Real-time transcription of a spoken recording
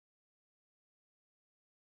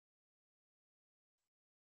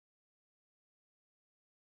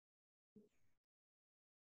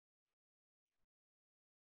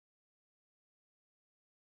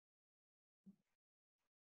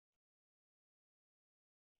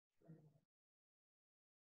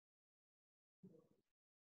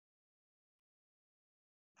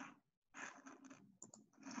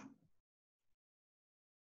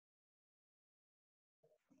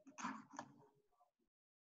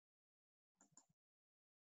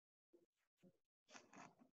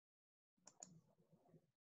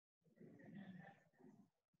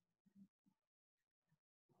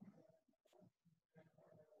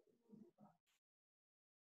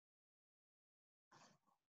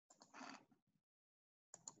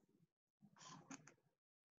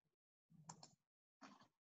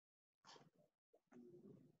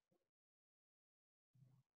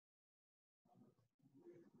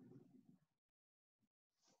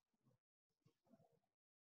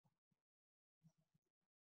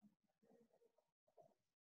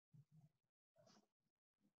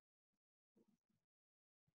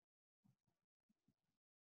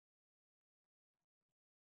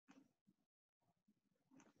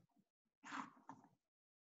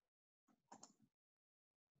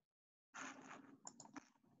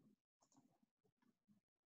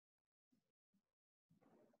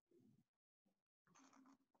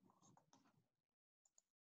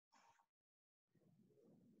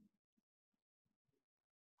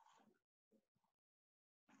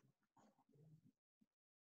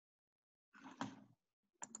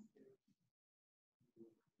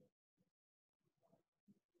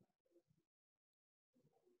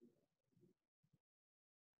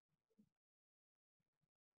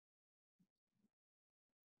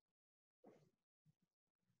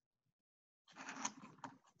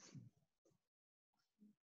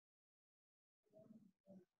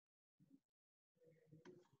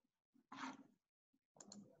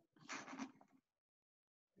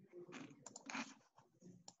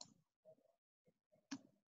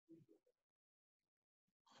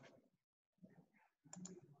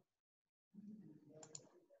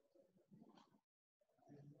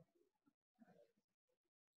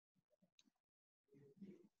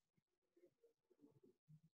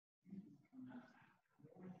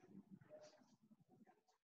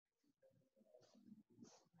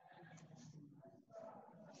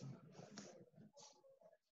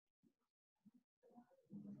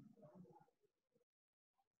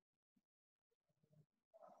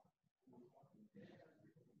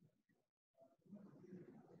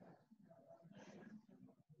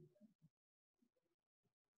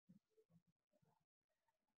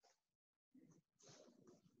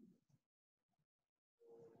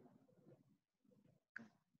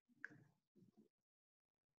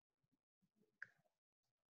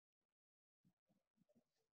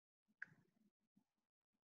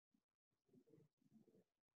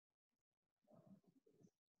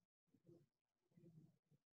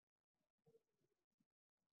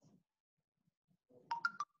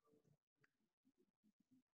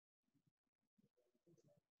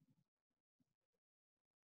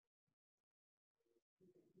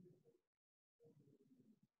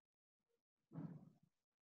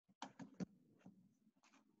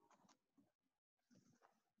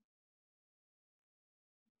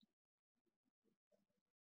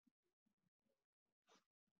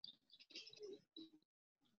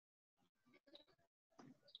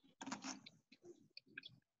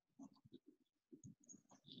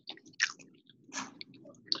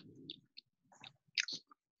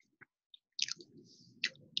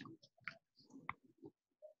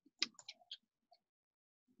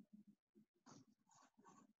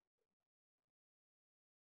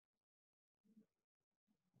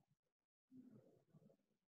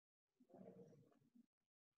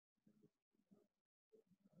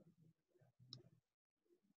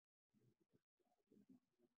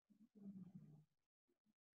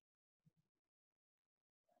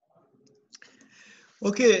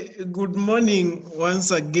Okay, good morning once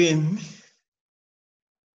again.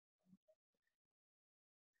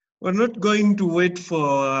 We're not going to wait for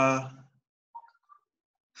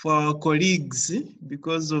our colleagues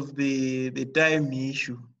because of the time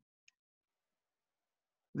issue.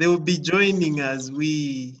 They will be joining as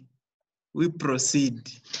we proceed.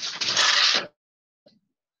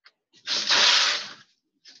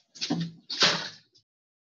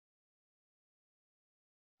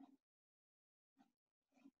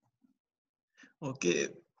 Okay,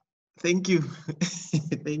 thank you.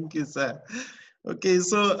 Thank you, sir. Okay,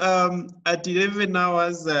 so at 11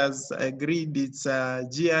 hours, as agreed, it's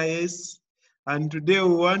GIS. And today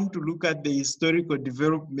we want to look at the historical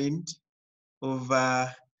development of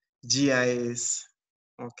GIS.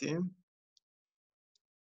 Okay.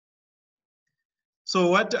 So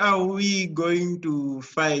what are we going to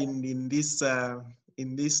find in this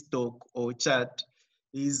talk or chat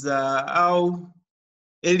is how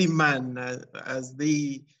early man,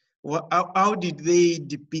 how did they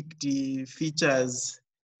depict the features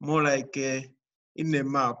more like in a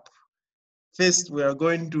map. First, we are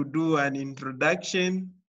going to do an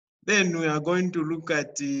introduction. Then we are going to look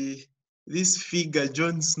at this figure,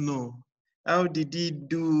 Jon Snow. How did he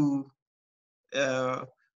do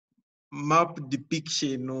map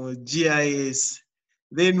depiction or GIS?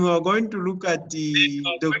 Then we are going to look at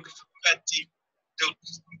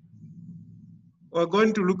we're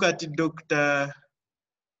going to look at Dr.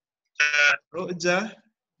 Roger.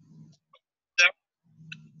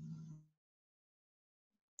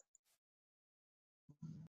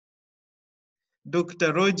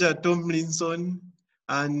 Dr. Roger Tomlinson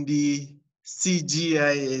and the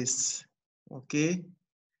CGIS. Okay,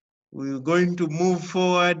 we're going to move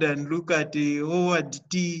forward and look at Howard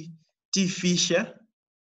T. Fisher.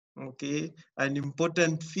 Okay, an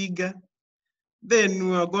important figure. Then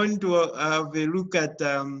we are going to have a look at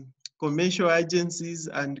commercial agencies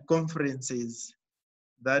and conferences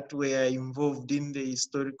that were involved in the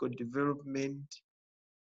historical development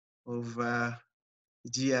of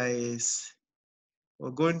GIS. We're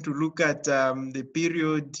going to look at the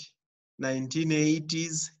period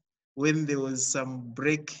 1980s when there was some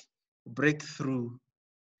breakthrough.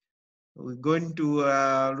 We're going to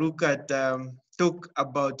look at talk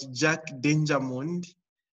about Jack Dangermond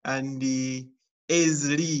and the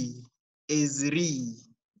Esri.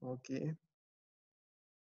 Okay.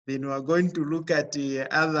 Then we're going to look at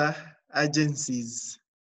other agencies.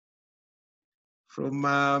 We're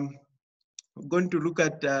going to look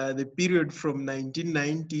at the period from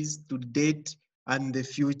 1990s to date and the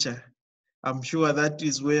future. I'm sure that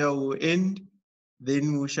is where we'll end.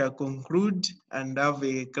 Then we shall conclude and have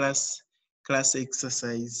a class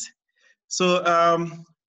exercise. So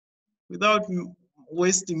without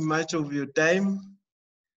wasting much of your time,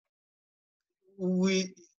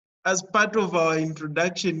 as part of our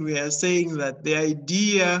introduction, we are saying that the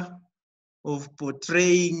idea of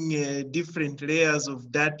portraying different layers of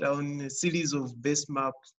data on a series of base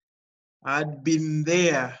maps had been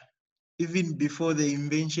there even before the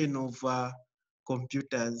invention of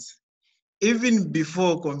computers, even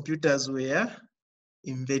before computers were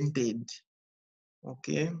invented.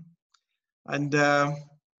 Okay, and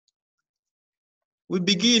we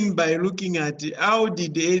begin by looking at how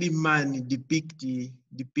did early man depict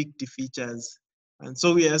features. And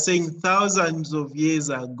so we are saying thousands of years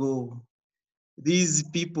ago, these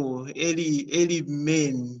people, early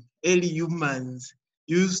men, early humans,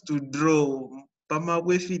 used to draw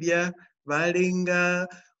pamabwefilia, valenga,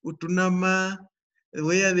 utunama,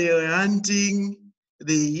 where they were hunting.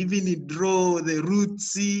 They even draw the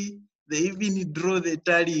roots, they even draw the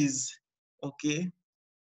tallies. Okay.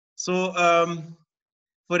 So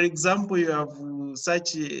for example, you have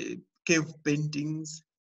such cave paintings.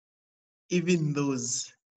 Even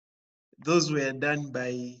those were done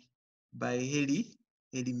by early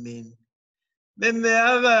men. Then the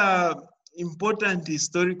other important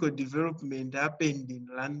historical development happened in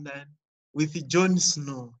London with Jon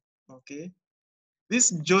Snow. Okay,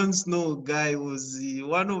 this Jon Snow guy was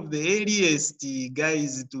one of the earliest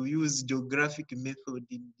guys to use geographic method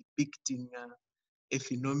in depicting a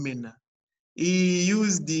phenomena. He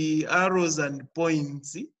used the arrows and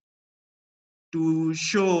points to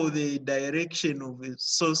show the direction of a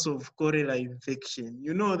source of cholera infection.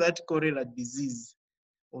 You know that cholera disease.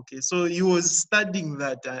 Okay, so he was studying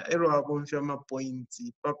that. Points,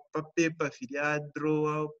 paper,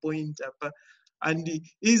 draw point, and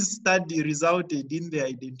his study resulted in the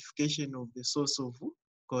identification of the source of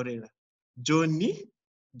cholera, Jon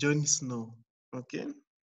Snow. Okay.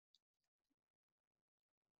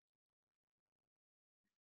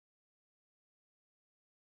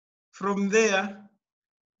 From there,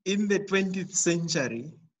 in the 20th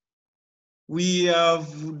century, we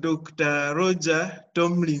have Dr. Roger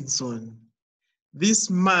Tomlinson. This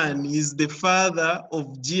man is the father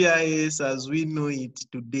of GIS as we know it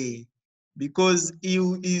today, because he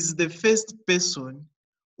is the first person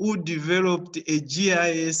who developed a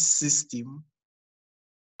GIS system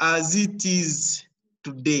as it is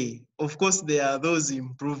today. Of course, there are those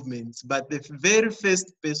improvements, but the very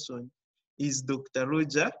first person is Dr.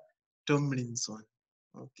 Roger Tomlinson.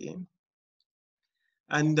 Okay.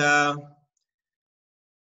 And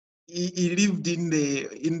he lived in the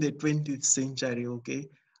 20th century, okay?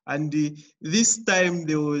 And this time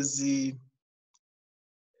there was a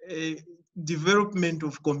development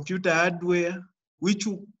of computer hardware, which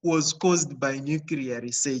was caused by nuclear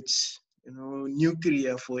research. You know,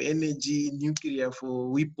 nuclear for energy, nuclear for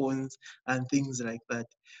weapons, and things like that.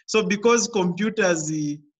 So because computers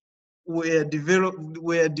were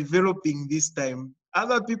developing this time,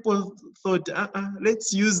 other people thought,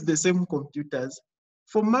 let's use the same computers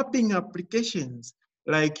for mapping applications,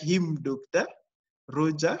 like him, Dr.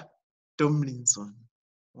 Roger Tomlinson.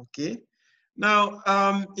 Okay. Now,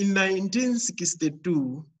 in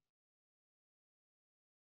 1962,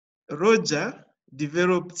 Roger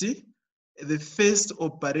developed the first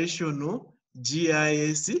operational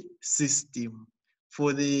GIS system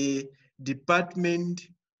for the Department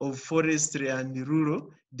of Forestry and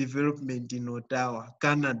Rural Development in Ottawa,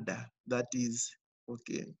 Canada, that is.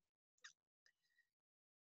 Okay.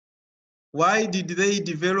 Why did they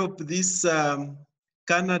develop this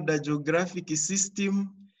Canada geographic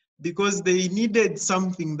system? Because they needed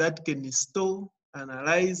something that can store,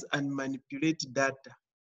 analyze, and manipulate data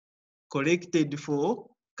collected for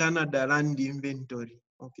Canada land inventory.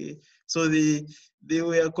 Okay, so they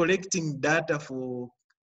were collecting data for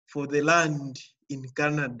the land in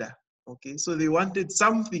Canada. Okay, so they wanted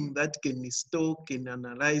something that can store, can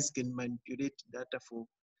analyze, can manipulate data for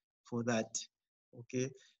that. Okay,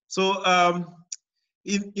 so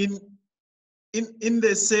in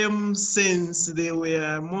the same sense, they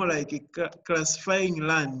were more like classifying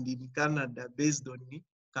land in Canada based on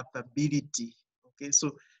capability. Okay,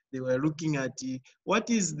 so they were looking at what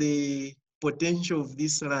is the potential of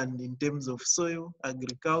this land in terms of soil,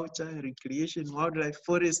 agriculture, recreation, wildlife,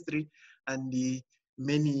 forestry, and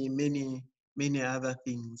many other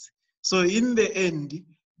things. So in the end,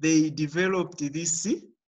 they developed this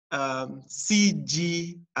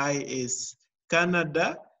CGIS,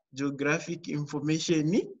 Canada Geographic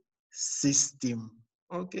Information System,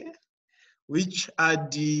 okay, which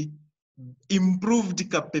had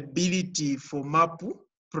improved capability for map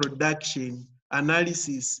production,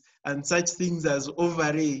 analysis, and such things as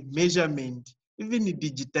overlay, measurement, even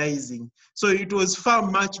digitizing. So it was far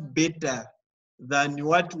much better than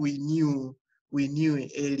what we knew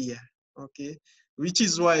earlier, okay? Which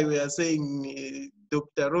is why we are saying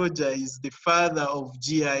Dr. Roger is the father of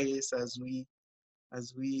GIS as we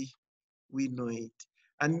know it.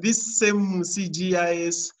 And this same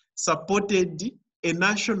CGIS supported a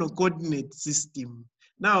national coordinate system.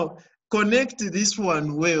 Now, connect this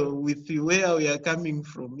one well with where we are coming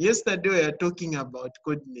from. Yesterday, we were talking about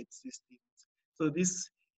coordinate systems. So this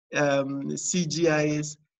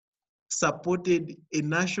CGIS supported a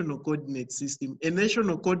national coordinate system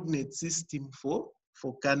for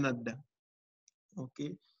Canada.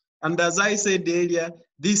 Okay. And as I said earlier,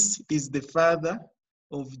 this is the father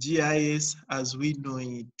of GIS as we know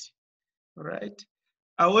it. All right.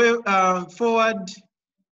 Away, forward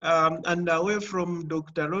and away from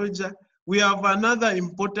Dr. Roger, we have another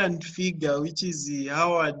important figure, which is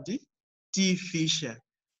Howard T. Fisher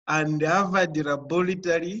and Harvard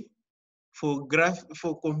Laboratory for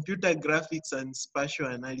computer graphics and spatial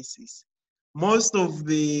analysis. Most of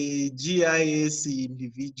the GIS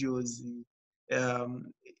individuals,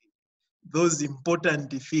 those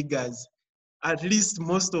important figures, at least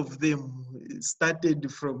most of them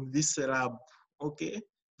started from this lab, okay?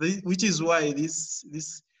 Which is why this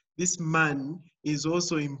man is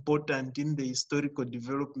also important in the historical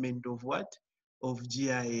development of what? Of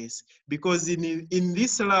GIS. Because in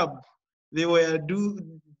this lab, they were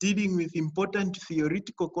dealing with important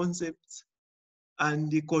theoretical concepts and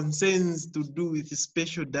the concerns to do with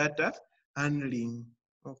spatial data handling,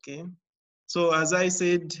 okay? So as I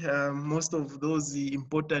said, most of those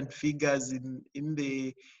important figures in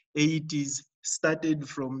the 80s started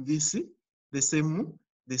from the same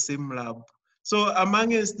lab. So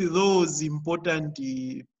amongst those important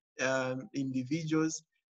individuals,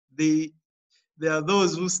 there are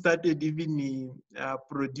those who started even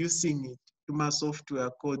producing software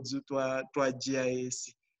codes to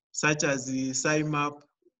GIS, such as the SciMap,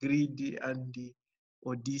 Grid, and the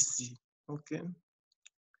Odyssey. Okay.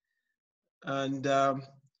 And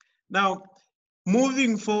now,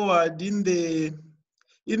 moving forward in the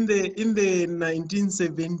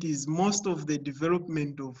 1970s, most of the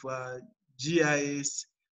development of GIS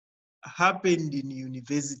happened in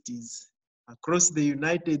universities across the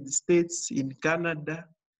United States, in Canada,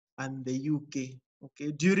 and the UK.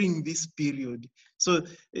 Okay, during this period. So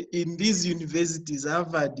in these universities,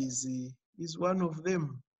 Harvard is one of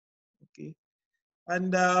them. Okay,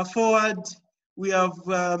 and forward we have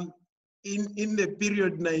in the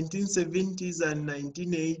period 1970s and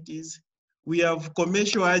 1980s, we have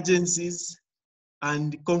commercial agencies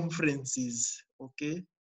and conferences. Okay,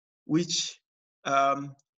 which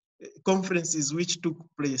conferences which took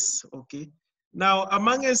place. Okay, now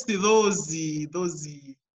amongst those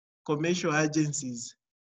commercial agencies,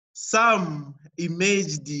 some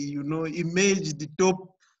emerged, emerged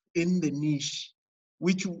top in the niche,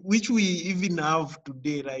 which we even have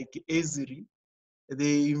today, like ESRI,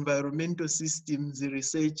 the Environmental Systems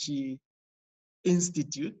Research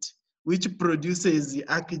Institute, which produces the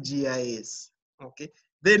ArcGIS. Okay,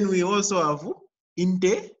 then we also have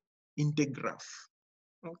Integraph.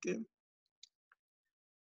 Okay,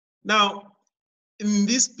 now in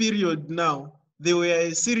this period, now there were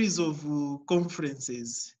a series of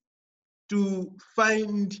conferences to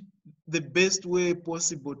find the best way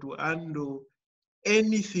possible to handle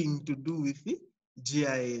anything to do with the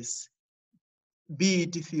GIS, be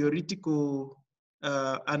it theoretical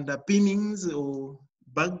underpinnings or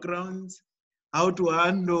backgrounds, how to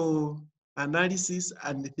handle analysis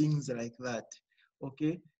and things like that.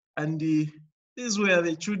 Okay, and these were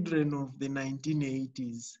the children of the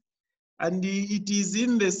 1980s. And it is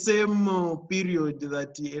in the same period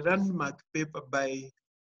that a landmark paper by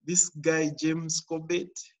this guy, James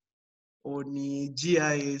Corbett, on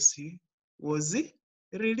GIS was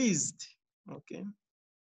released. Okay.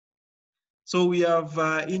 So we have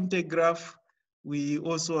Integraph. We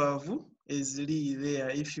also have ESRI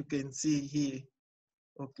there, if you can see here.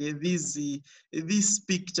 Okay, this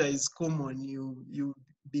picture is common. You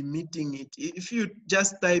be meeting it. If you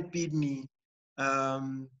just type in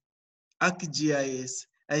ArcGIS,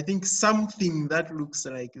 I think something that looks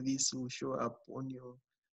like this will show up on your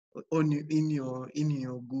in your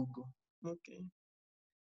Google. Okay.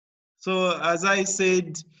 So as I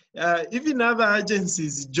said, even other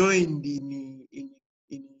agencies joined in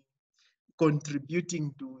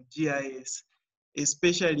contributing to GIS,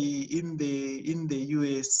 especially in the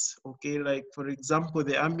US. Okay, like for example,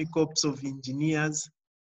 the Army Corps of Engineers,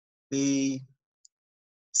 they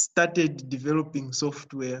started developing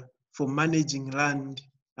software for managing land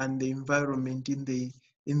and the environment in the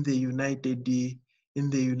United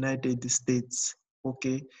States.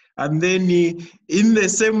 Okay, and then in the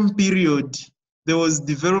same period there was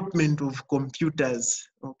development of computers.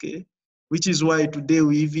 Okay, which is why today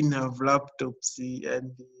we even have laptops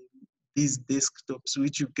and these desktops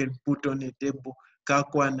which you can put on a table.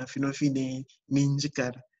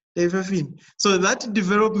 So that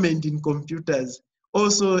development in computers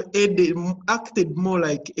also acted more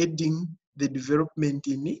like aiding the development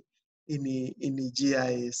in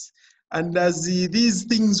GIS. And as these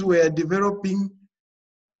things were developing,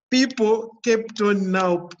 people kept on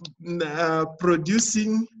now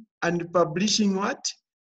producing and publishing what?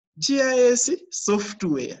 GIS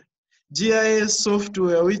software. GIS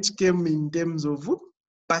software which came in terms of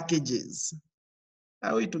packages.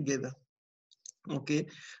 Are we together? Okay.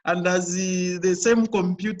 And as the same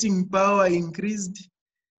computing power increased,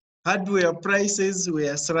 hardware prices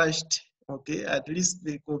were slashed. Okay, at least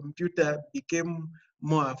the computer became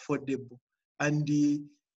more affordable, and the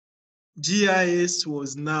GIS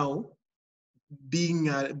was now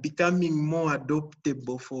becoming more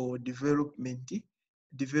adoptable for development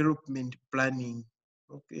planning.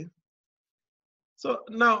 Okay, so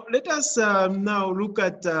now let us now look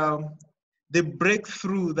at the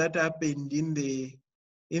breakthrough that happened in the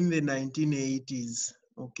 1980s.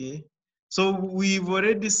 Okay, so we've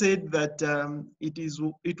already said that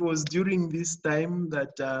it was during this time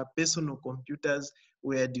that personal computers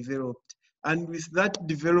were developed, and with that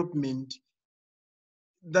development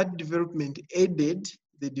aided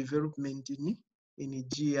the development in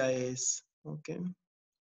GIS. Okay.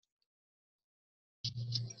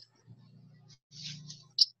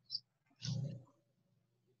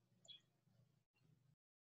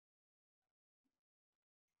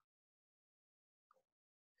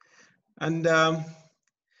 And I've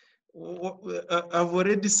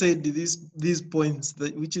already said these points,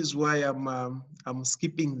 which is why I'm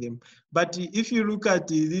skipping them. But if you look at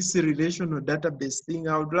this relational database thing,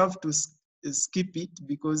 I would love to skip it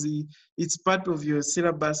because it's part of your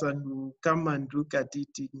syllabus, and we'll come and look at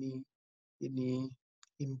it in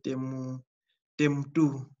term term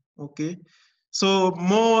 2, okay? So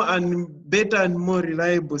more and better and more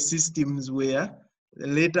reliable systems were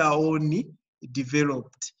later on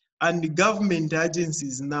developed. And the government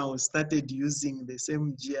agencies now started using the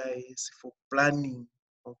same GIS for planning,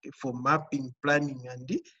 okay, for mapping, planning, and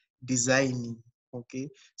designing, okay?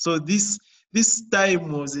 So this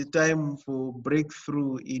time was a time for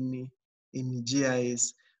breakthrough in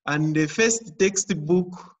GIS. And the first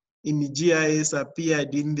textbook in GIS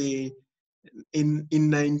appeared in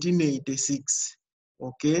 1986,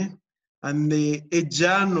 okay? And a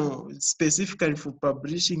journal specifically for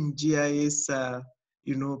publishing GIS,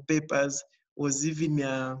 papers was even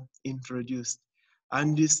introduced.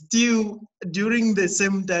 And still, during the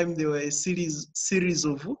same time, there were a series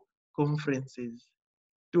of conferences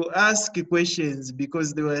to ask questions,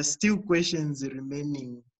 because there were still questions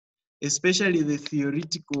remaining, especially the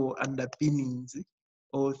theoretical underpinnings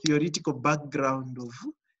or theoretical background of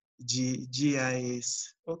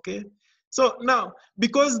GIS, okay? So now,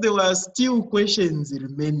 because there were still questions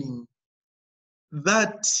remaining,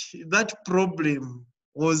 that problem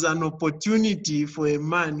was an opportunity for a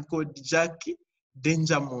man called Jack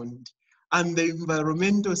Dengermond and the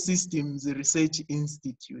Environmental Systems Research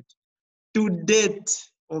Institute. To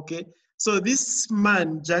date, okay? So this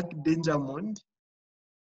man, Jack Dengermond,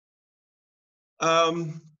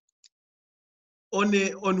 on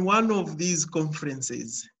one of these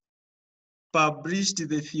conferences, published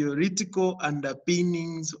the theoretical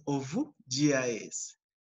underpinnings of GIS.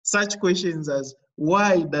 Such questions as,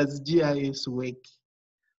 why does GIS work?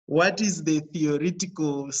 What is the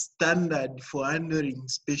theoretical standard for handling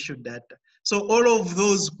spatial data? So all of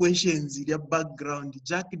those questions in their background,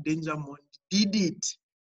 Jack Dengermond did it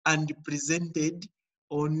and presented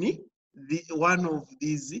on one of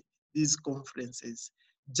these conferences.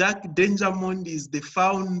 Jack Dengermond is the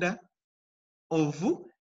founder of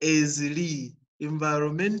ESRI,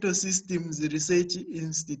 Environmental Systems Research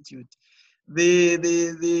Institute. The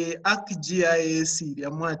ArcGIS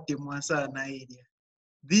area.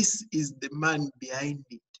 This is the man behind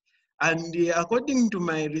it. And according to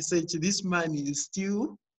my research, this man is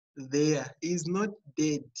still there. He's not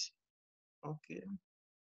dead. Okay.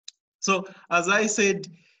 So as I said,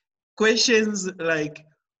 questions like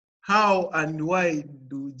how and why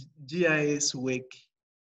do GIS work?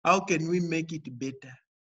 How can we make it better?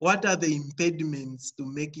 What are the impediments to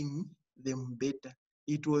making them better?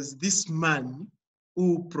 It was this man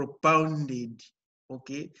who propounded,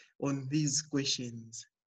 okay, on these questions.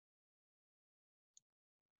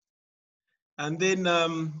 And then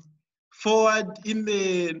forward in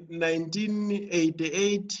the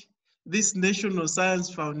 1988, this National Science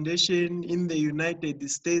Foundation in the United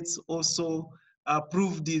States also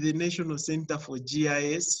approved the National Center for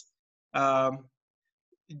GIS,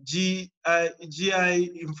 GI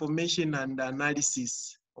information and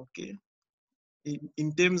analysis, okay?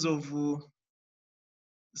 In terms of,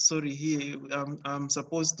 sorry, here, I'm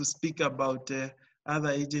supposed to speak about other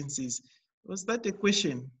agencies. Was that a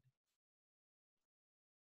question?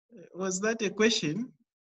 Was that a question?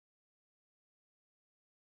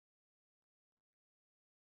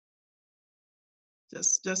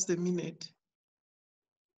 Just a minute.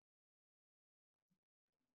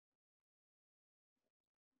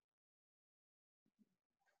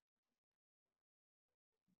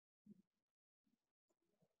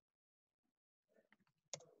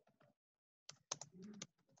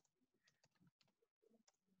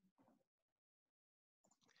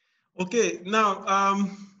 Okay, now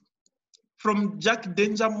from Jack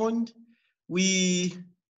Dengermond, we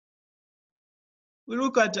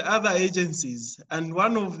look at other agencies, and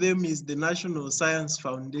one of them is the National Science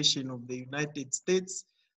Foundation of the United States,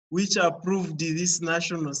 which approved this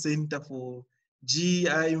National Center for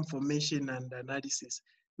GI Information and Analysis.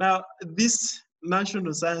 Now, this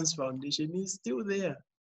National Science Foundation is still there.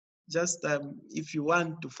 Just if you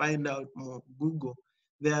want to find out more, Google.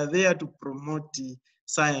 They are there to promote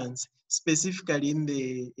science, specifically in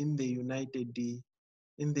the United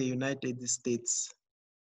States.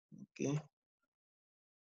 Okay.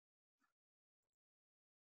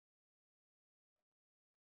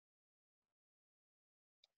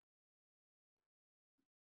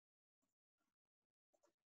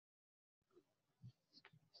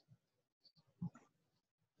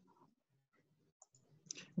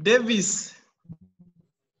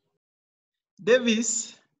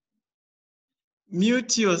 Davis,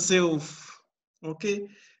 mute yourself. Okay.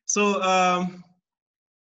 So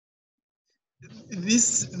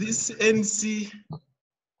this NC.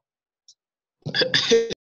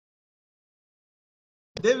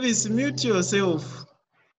 Davis, mute yourself.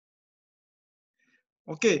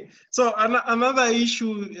 Okay, so another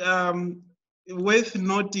issue worth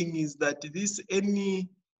noting is that this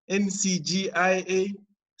NCGIA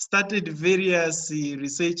started various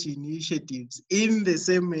research initiatives in the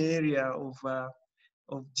same area of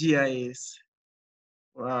GIS.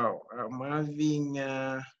 Wow, I'm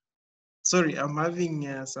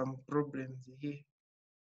having some problems here.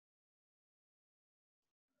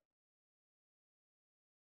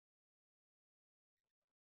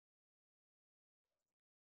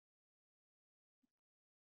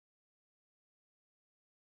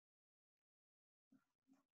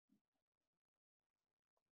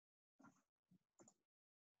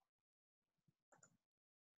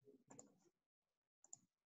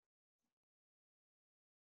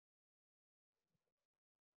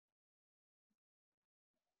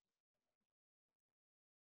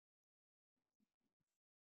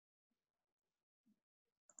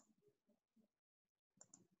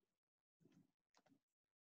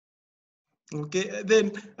 Okay,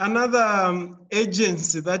 then another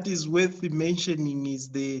agency that is worth mentioning is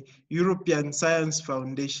the European Science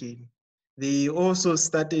Foundation. They also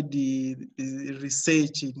started the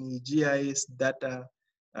research in GIS data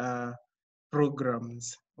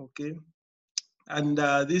programs, okay? And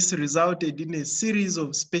this resulted in a series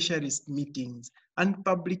of specialist meetings and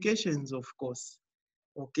publications, of course,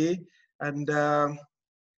 okay? And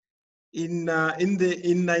in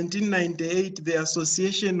 1998, the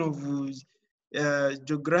Association of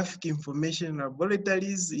Geographic Information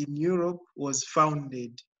Laboratories in Europe was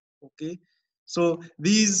founded. Okay, so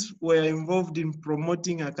these were involved in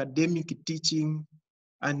promoting academic teaching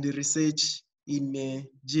and research in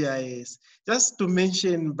GIS. Just to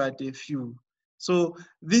mention but a few. So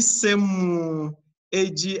this same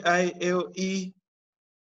AGILE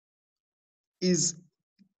is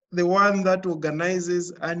the one that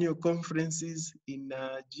organizes annual conferences in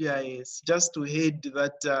GIS, just to head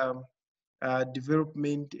that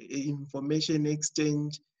development, information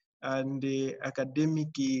exchange, and academic,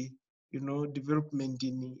 development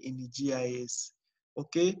in GIS.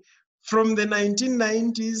 Okay, from the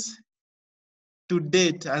 1990s to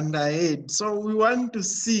date and ahead. So we want to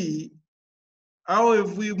see how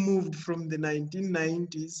have we moved from the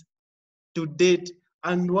 1990s to date,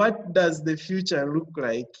 and what does the future look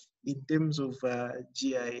like in terms of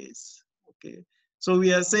GIS? Okay, so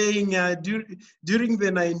we are saying during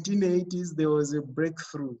the 1980s there was a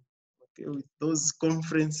breakthrough. Okay, with those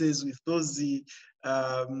conferences,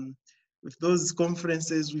 um, with those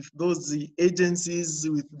conferences, with those agencies,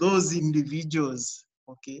 with those individuals.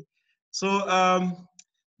 Okay, so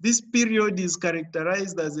this period is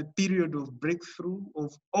characterized as a period of breakthrough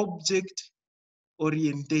of object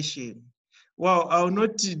orientation. Well, I'll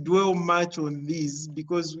not dwell much on this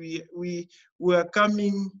because we are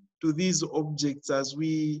coming to these objects as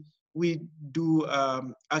we do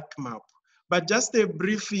ArcMap. But just a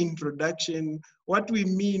brief introduction, what we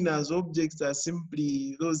mean as objects are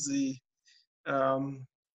simply those um,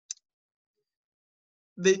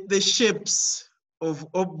 the shapes of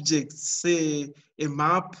objects, say a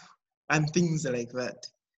map and things like that.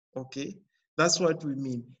 Okay, that's what we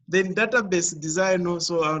mean. Then database design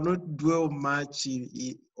also, I'll not dwell much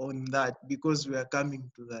on that because we are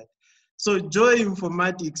coming to that. So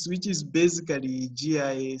geoinformatics, which is basically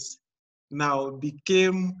GIS, now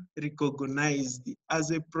became recognized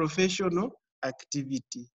as a professional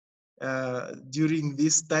activity during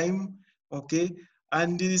this time, okay?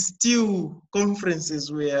 And still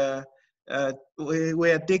conferences were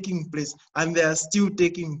taking place, and they are still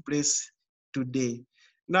taking place today.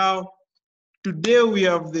 Now, today we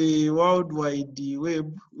have the World Wide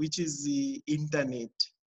Web, which is the internet,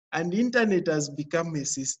 and internet has become a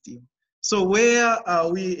system. So where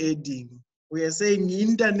are we heading? We are saying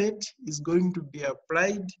internet is going to be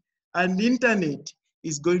applied, and internet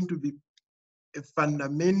is going to be a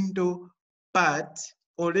fundamental part,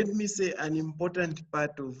 or let me say an important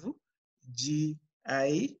part of GIS,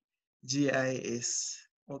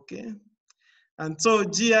 okay? And so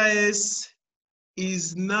GIS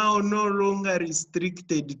is now no longer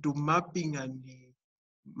restricted to mapping and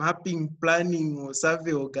planning or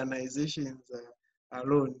survey organizations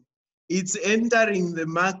alone. It's entering the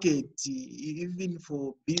market even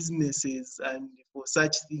for businesses and for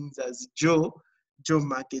such things as geo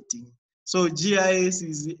marketing. So GIS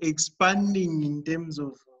is expanding in terms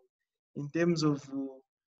of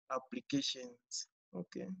applications.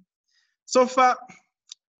 Okay. So far,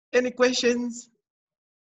 any questions?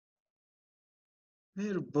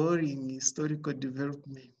 Very boring historical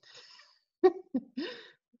development.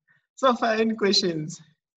 So far, any questions?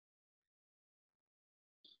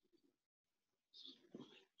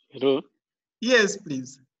 Hello. Yes,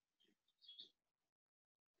 please.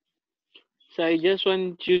 So I just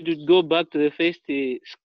want you to go back to the first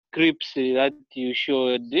scripts that you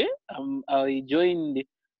showed. I joined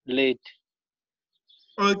late.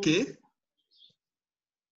 Okay.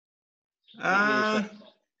 Yes, sir.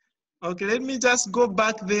 Okay, let me just go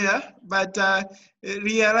back there, but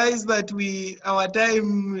realize that our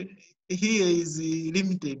time here is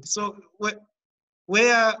limited. So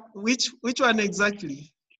which one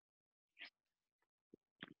exactly?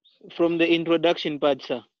 From the introduction part,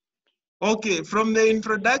 sir. Okay, from the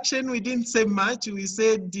introduction, we didn't say much. We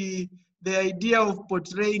said the idea of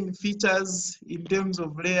portraying features in terms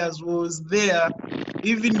of layers was there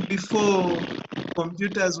even before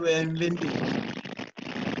computers were invented.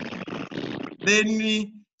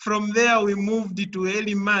 Then from there, we moved to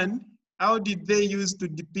early man. How did they use to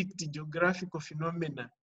depict geographical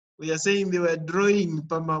phenomena? We are saying they were drawing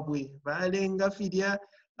pamabwe. Valenga filia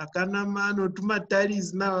akanama no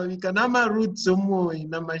tumataris now vikanama roots omo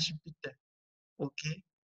namashipita. Okay.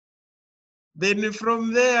 Then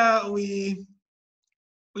from there we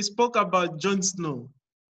spoke about Jon Snow.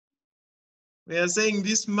 We are saying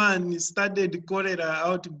this man started cholera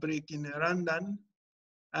outbreak in London,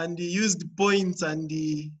 and he used points and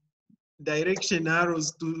the direction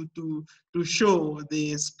arrows to show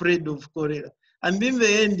the spread of cholera. And in the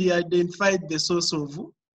end, he identified the source of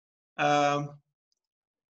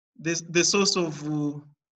the source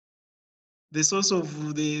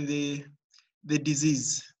of the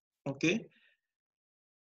disease. Okay.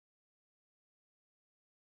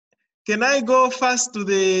 Can I go first to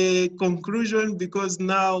the conclusion, because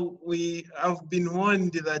now we have been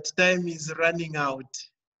warned that time is running out.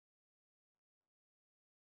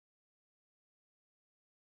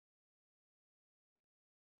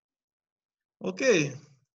 Okay,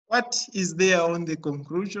 what is there on the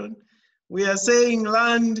conclusion? We are saying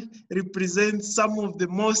land represents some of the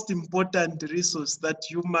most important resources that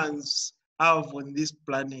humans have on this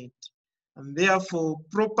planet. And therefore,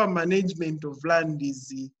 proper management of land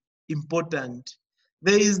is important.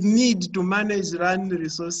 There is need to manage land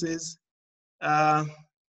resources. The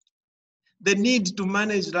need to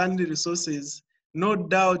manage land resources, no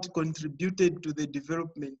doubt, contributed to the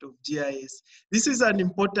development of GIS. This is an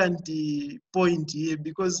important point here,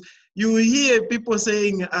 because you hear people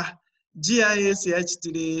saying, GIS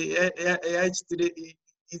actually,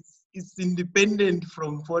 it's independent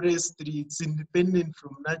from forestry, it's independent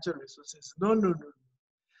from natural resources. No, no, no.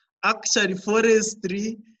 Actually,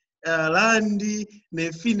 forestry, land,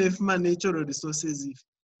 natural resources,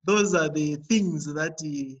 those are the things that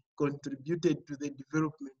contributed to the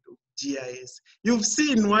development of GIS. You've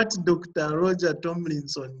seen what Dr. Roger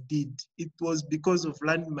Tomlinson did. It was because of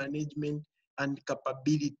land management and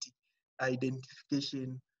capability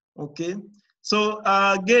identification. Okay. So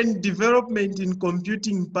again, development in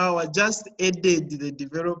computing power just aided the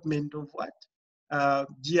development of what?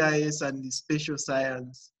 GIS and the spatial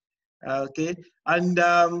science. Okay. And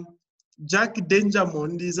Jack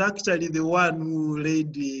Dengermond is actually the one who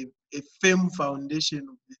laid a firm foundation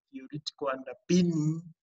of the theoretical underpinning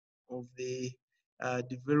of the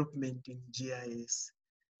development in GIS.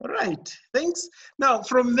 All right, thanks. Now,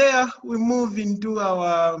 from there, we move into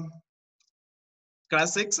our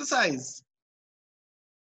class exercise.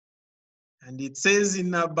 And it says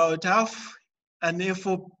in about half an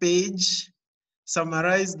A4 page,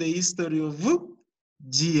 summarize the history of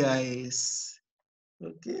GIS.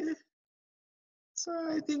 Okay. So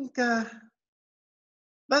I think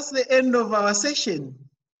that's the end of our session.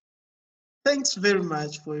 Thanks very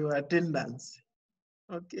much for your attendance.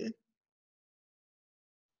 Okay.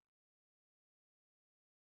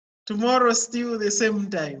 Tomorrow still the same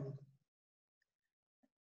time.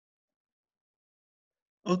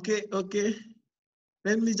 Okay, okay.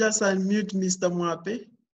 Let me just unmute Mr. Mwape.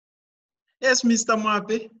 Yes, Mr.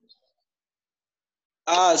 Mwape.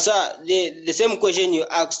 Sir, the same question you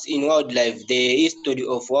asked in wildlife, the history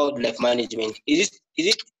of wildlife management. Is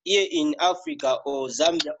it here in Africa or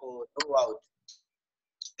Zambia or the world?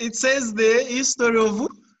 It says the history of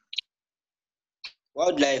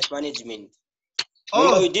Wildlife management. Oh,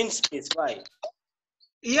 remember, you didn't specify.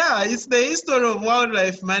 Yeah, it's the history of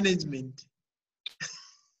wildlife management.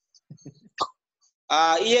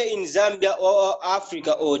 Here in Zambia or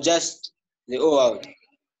Africa or just the whole world?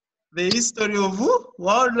 The history of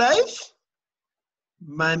wildlife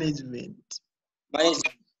management.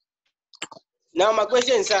 Now my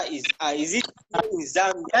question, sir, is it in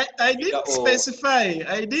Zambia? I didn't specify.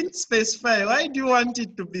 I didn't specify. Why do you want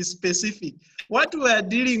it to be specific? What we are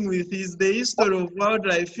dealing with is the history of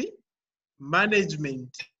wildlife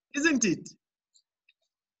management, isn't it?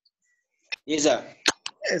 Yes, sir.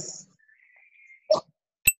 Yes.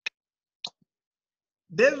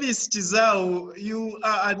 Davis Chizao, you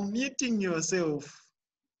are unmuting yourself.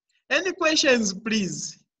 Any questions,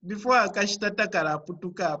 please, before Akashita Takara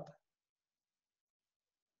putuka?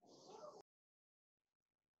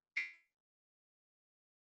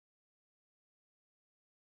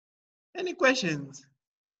 Any questions?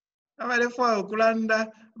 Abalefwa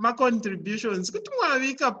okulanda ma contributions kuti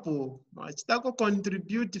mwabikapo mwachitako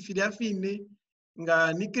contribute filiafine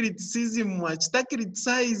nga ni criticism mwachita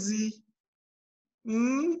criticize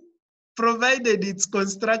provided it's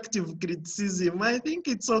constructive criticism. I think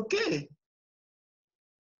it's okay.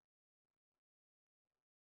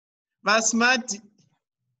 Basmati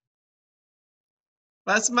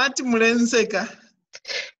mulenseka.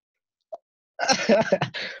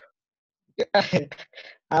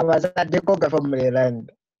 Abazadde ko gafa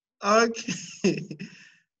Maryland. Okay.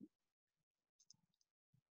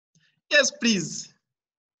 Yes, please.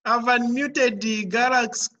 I've unmuted the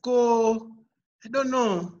Galaxy Core. I don't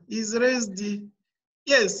know. He's raised.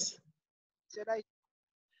 Yes.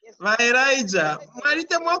 Vairaija.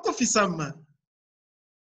 Marite mwako fisama.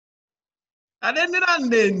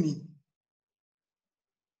 Adenirandeni.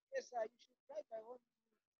 Yes, sir. You should try by all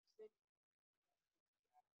means.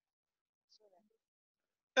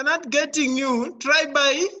 I'm not getting you. Try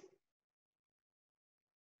by.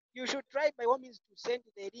 You should try by all means to send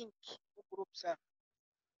the link to group, sir.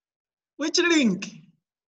 Which link?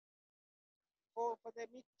 For the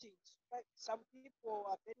meetings. Like some people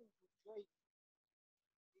are planning to join.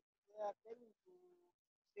 They are planning to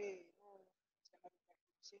say, no,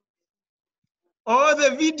 all the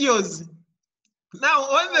videos. Now,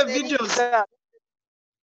 on the videos. Link,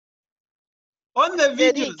 on the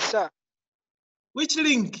videos. Link, sir. Which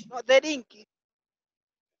link? No, the link.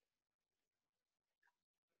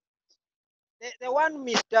 The one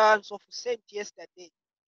Mr. Ansof sent yesterday.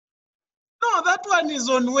 No, that one is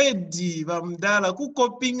on Wedi, Vamdala,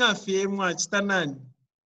 Kukopinga Fema Chitanani.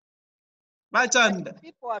 Bachanda.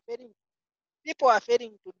 People are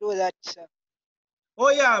failing to do that, sir. Oh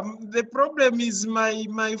yeah, the problem is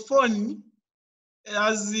my phone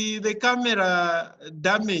has the camera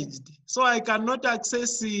damaged. So I cannot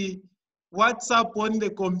access the WhatsApp on the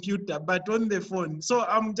computer, but on the phone. So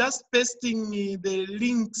I'm just pasting the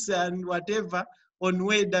links and whatever on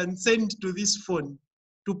Word and send to this phone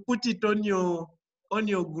to put it on your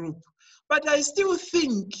group. But I still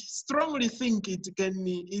strongly think it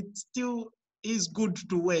still is good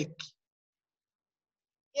to work.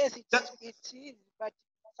 Yes, it is, but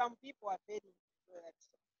some people are failing to do that.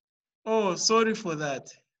 Oh, sorry for that.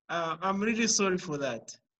 I'm really sorry for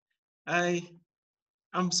that.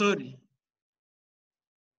 I'm sorry.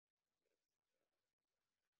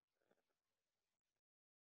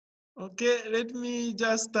 Okay, let me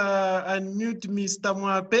just unmute Mr.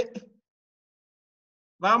 Mwape.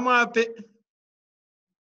 Vamwape.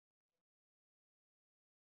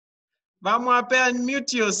 Vamwape,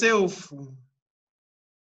 unmute yourself.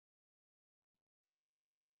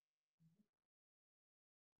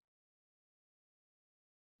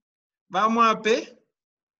 Vamwape.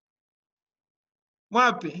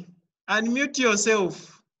 Mwape, unmute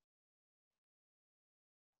yourself.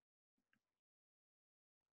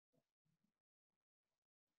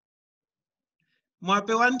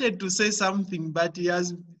 Mwape wanted to say something, but he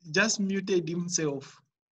has just muted himself.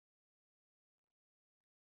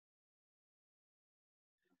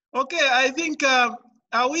 Okay, I think,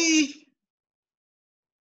 are we?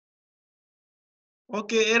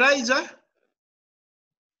 Okay, Elijah?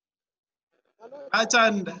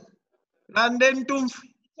 Achanda. Landen Tumf.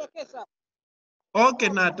 It's okay, sir. Okay,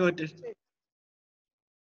 Natote.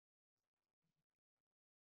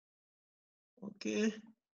 Okay.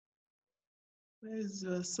 Where's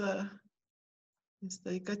your sir?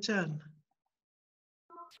 Mr. Ikachan.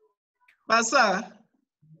 Basa?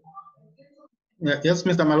 Yes,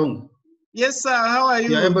 Mr. Malunga. Yes, sir. How are you?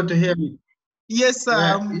 You are able to hear me? Yes, sir.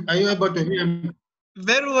 Are you able to hear me?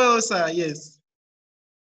 Very well, sir. Yes.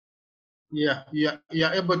 Yeah, you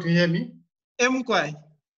are able to hear me? Mkwai.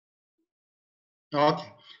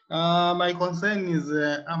 Okay. My concern is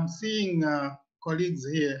I'm seeing colleagues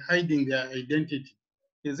here hiding their identity.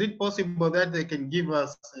 Is it possible that they can give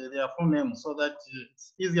us their full name so that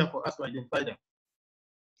it's easier for us to identify them?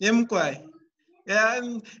 Mkwai.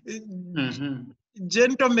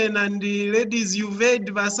 Gentlemen and ladies, you've heard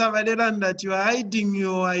Vasavaderan that you are hiding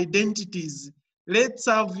your identities. Let's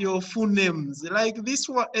have your full names. Like this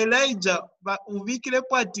one, Elijah, Uvikile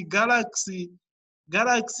Party Galaxy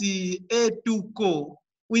A2 Co.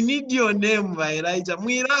 We need your name, Elijah.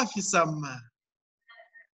 Mwirafi Sama.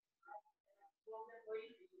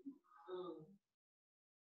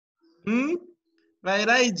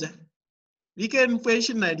 Elijah. Weekend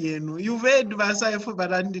question alienu. You've heard Vasa for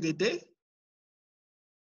Barandide?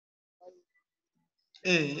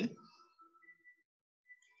 Eh.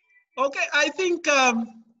 Okay, I think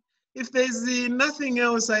if there's nothing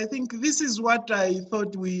else, I think this is what I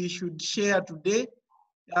thought we should share today,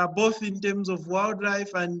 both in terms of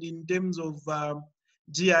wildlife and in terms of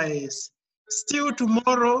GIS. Still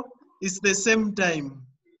tomorrow is the same time,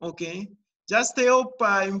 okay? Just help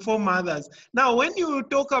inform others. Now, when you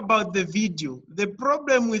talk about the video, the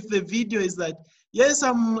problem with the video is that, yes,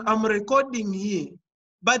 I'm recording here,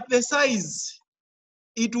 but the size,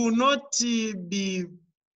 it will not be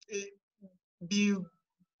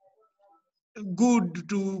good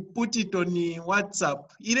to put it on WhatsApp.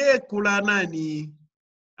 Ile kulana ni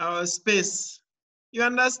our space. You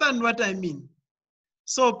understand what I mean?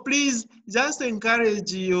 So please just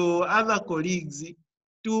encourage your other colleagues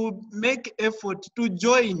to make effort to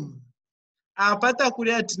join. Apata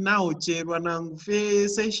kule ati nao cherwa nangu fe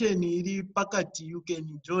session ili pakati you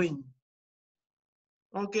can join.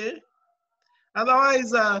 Okay?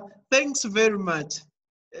 Otherwise, thanks very much.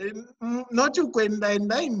 Not you kwenda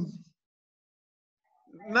ndine.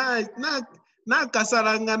 Na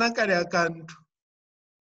kasaranga na kale akantu.